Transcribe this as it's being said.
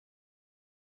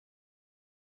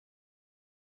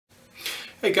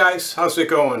Hey guys, how's it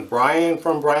going? Brian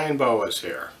from Boas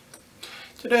here.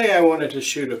 Today I wanted to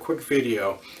shoot a quick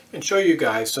video and show you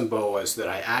guys some boas that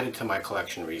I added to my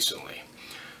collection recently.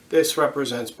 This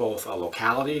represents both a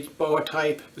locality boa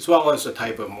type as well as a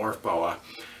type of morph boa.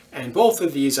 And both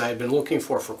of these I had been looking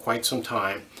for quite some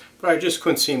time, but I just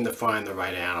couldn't seem to find the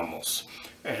right animals.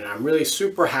 And I'm really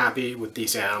super happy with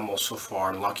these animals so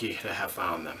far and lucky to have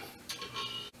found them.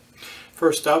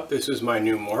 First up, this is my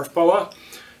new morph boa.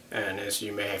 And as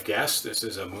you may have guessed, this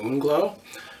is a moon glow,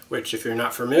 which if you're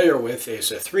not familiar with is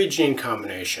a 3-gene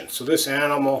combination. So this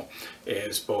animal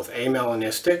is both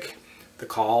amelanistic, the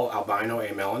call albino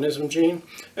amelanism gene,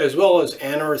 as well as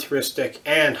anerythristic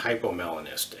and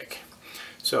hypomelanistic.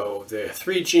 So the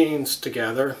 3 genes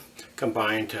together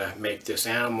combine to make this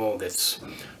animal that's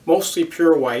mostly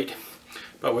pure white.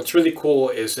 But what's really cool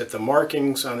is that the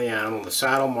markings on the animal, the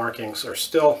saddle markings, are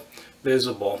still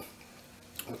visible.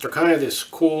 They're kind of this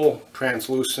cool,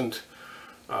 translucent,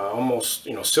 almost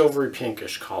silvery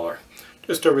pinkish color.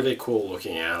 Just a really cool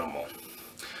looking animal.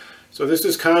 So this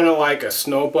is kind of like a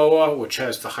snow boa, which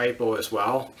has the hypo as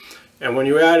well. And when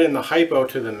you add in the hypo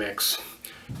to the mix,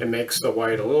 it makes the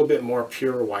white a little bit more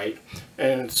pure white.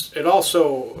 And it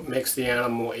also makes the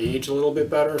animal age a little bit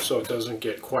better, so it doesn't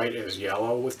get quite as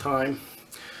yellow with time.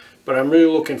 But I'm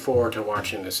really looking forward to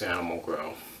watching this animal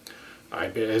grow.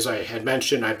 As I had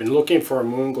mentioned, I've been looking for a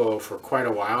moon glow for quite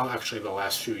a while, actually the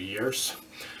last few years.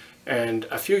 And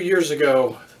a few years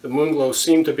ago, the moon glows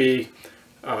seemed to be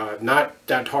not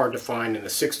that hard to find in the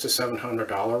 $600 to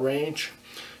 $700 range.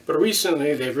 But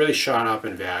recently, they've really shot up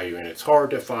in value, and it's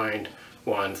hard to find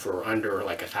one for under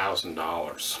like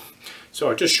 $1,000. So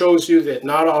it just shows you that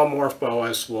not all morph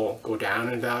boas will go down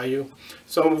in value.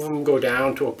 Some of them go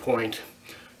down to a point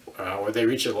where they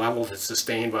reach a level that's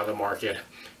sustained by the market.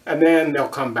 And then they'll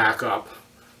come back up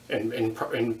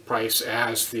in price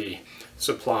as the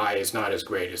supply is not as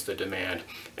great as the demand.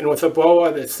 And with a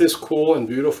boa that's this cool and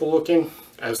beautiful looking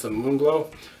as the moon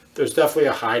glow, there's definitely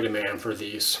a high demand for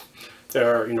these.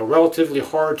 They're relatively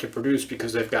hard to produce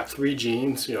because they've got 3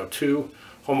 genes, 2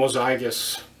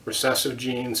 homozygous recessive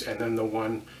genes and then the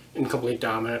 1 incomplete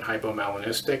dominant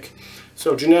hypomelanistic.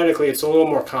 So genetically it's a little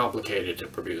more complicated to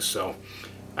produce. So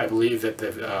I believe that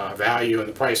the value and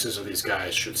the prices of these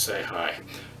guys should stay high.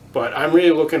 But I'm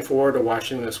really looking forward to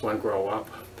watching this one grow up.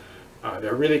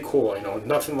 They're really cool,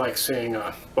 nothing like seeing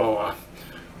a boa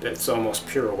that's almost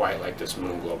pure white like this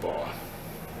moon glow boa.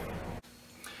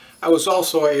 I was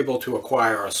also able to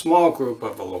acquire a small group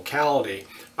of a locality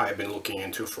I've been looking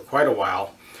into for quite a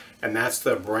while, and that's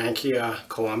the Branchia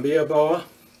Columbia boa.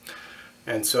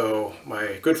 And so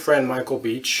my good friend Michael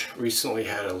Beach recently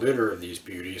had a litter of these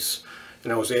beauties,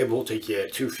 and I was able to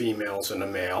get 2 females and a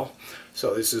male.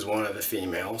 So this is one of the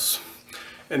females.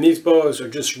 And these boas are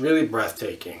just really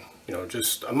breathtaking.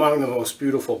 Just among the most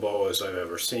beautiful boas I've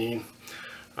ever seen.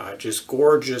 Just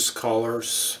gorgeous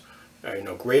colors,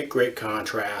 great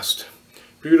contrast.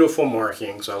 Beautiful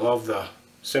markings. I love the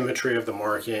symmetry of the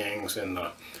markings and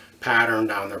the pattern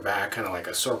down their back, kind of like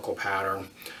a circle pattern.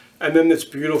 And then this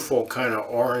beautiful kind of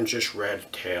orangish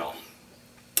red tail.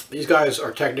 These guys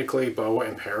are technically Boa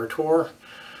Imperator.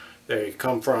 They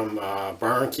come from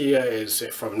Barranquilla, is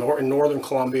from northern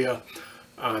Colombia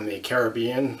on the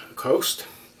Caribbean coast.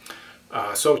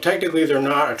 So technically they're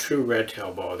not a true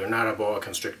red-tailed boa. They're not a boa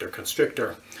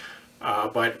constrictor.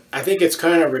 But I think it's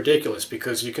kind of ridiculous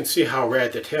because you can see how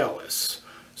red the tail is.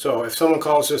 So if someone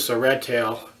calls this a red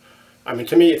tail, I mean,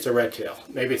 to me it's a red tail.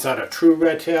 Maybe it's not a true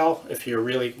red tail if you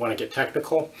really want to get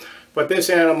technical. But this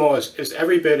animal is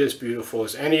every bit as beautiful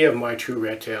as any of my 2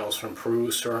 red tails from Peru,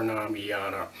 Suriname,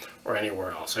 Guyana, or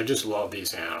anywhere else. I just love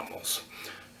these animals.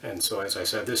 And so as I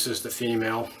said, this is the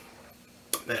female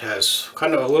that has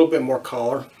kind of a little bit more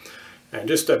color and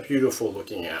just a beautiful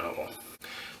looking animal.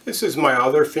 This is my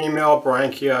other female,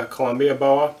 Branchia Columbia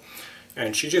boa,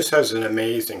 and she just has an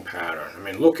amazing pattern. I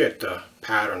mean, look at the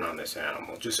pattern on this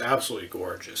animal, just absolutely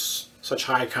gorgeous. Such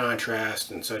high contrast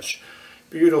and such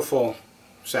beautiful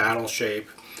saddle shape.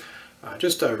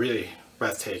 Just a really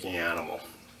breathtaking animal.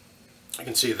 You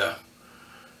can see the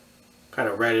kind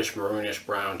of reddish maroonish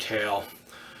brown tail.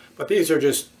 But these are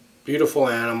just beautiful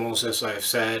animals, as I've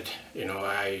said.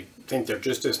 I think they're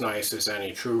just as nice as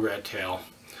any true red tail.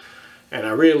 And I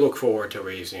really look forward to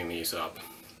raising these up.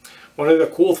 One of the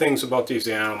cool things about these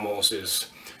animals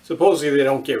is supposedly they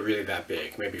don't get really that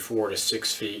big, maybe 4 to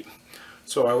 6 feet.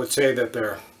 So I would say that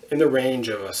they're in the range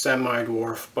of a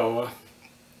semi-dwarf boa,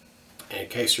 in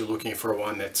case you're looking for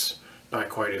one that's not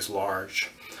quite as large.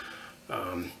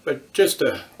 But just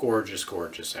a gorgeous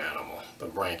animal, the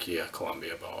Branchia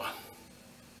Columbia boa.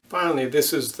 Finally,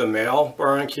 this is the male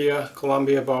Barranquilla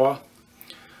Columbia boa.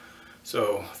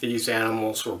 So these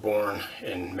animals were born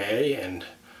in May, and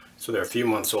so they're a few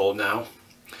months old now.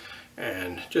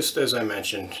 And just as I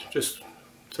mentioned, just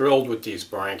thrilled with these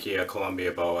Branchia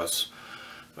Columbia boas.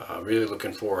 Really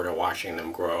looking forward to watching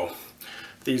them grow.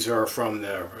 These are from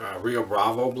the Rio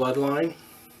Bravo bloodline,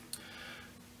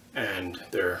 and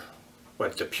they're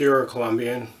what the pure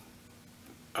Colombian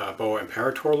boa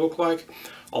imperator look like.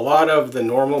 A lot of the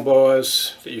normal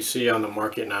boas that you see on the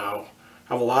market now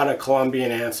have a lot of Colombian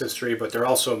ancestry, but they're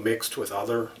also mixed with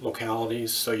other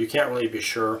localities, so you can't really be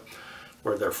sure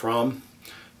where they're from.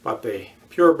 But the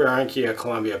pure Branchia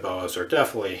Columbia boas are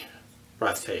definitely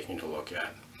breathtaking to look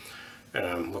at, and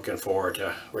I'm looking forward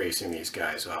to raising these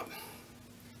guys up.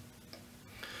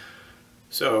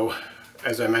 So,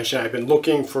 as I mentioned, I've been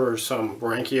looking for some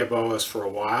Branchia boas for a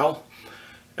while,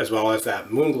 as well as that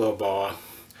Moonglow boa.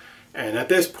 And at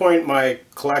this point, my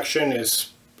collection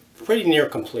is pretty near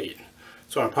complete.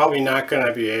 So I'm probably not going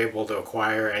to be able to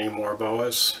acquire any more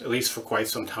boas, at least for quite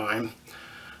some time.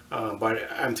 But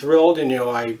I'm thrilled, and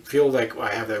I feel like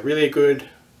I have a really good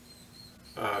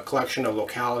collection of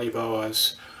locality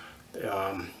boas,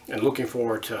 and looking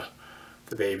forward to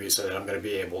the babies that I'm going to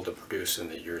be able to produce in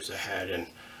the years ahead. And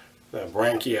the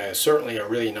Branchia is certainly a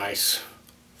really nice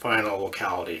final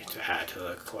locality to add to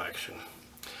the collection.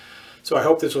 So I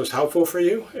hope this was helpful for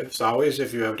you. As always,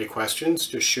 if you have any questions,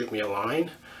 just shoot me a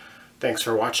line. Thanks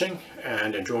for watching,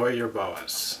 and enjoy your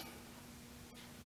boas.